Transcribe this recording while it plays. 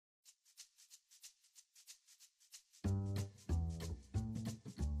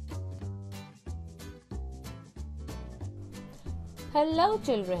Hello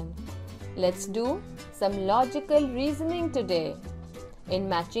children, let's do some logical reasoning today. In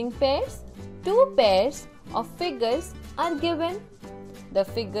matching pairs, two pairs of figures are given. The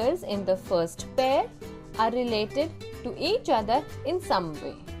figures in the first pair are related to each other in some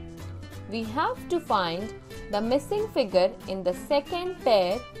way. We have to find the missing figure in the second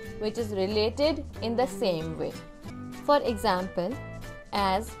pair which is related in the same way. For example,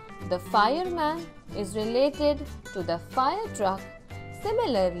 as the fireman is related to the fire truck,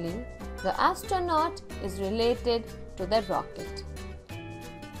 similarly, the astronaut is related to the rocket.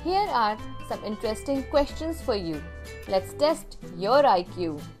 Here are some interesting questions for you. Let's test your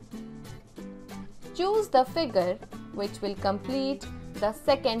IQ. Choose the figure which will complete the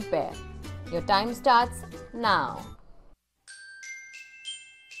second pair. Your time starts now.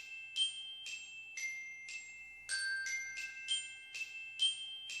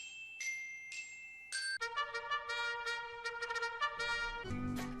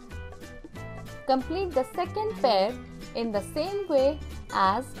 Complete the second pair in the same way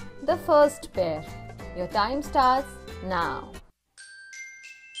as the first pair. Your time starts now.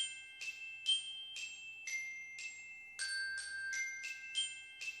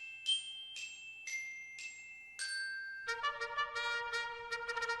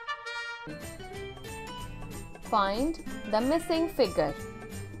 Find the missing figure.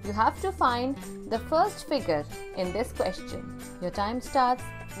 You have to find the first figure in this question. Your time starts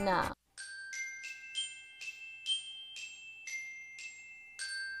now.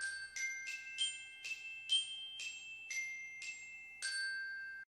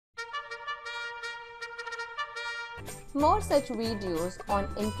 More such videos on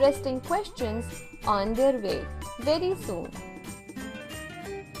interesting questions on their way very soon.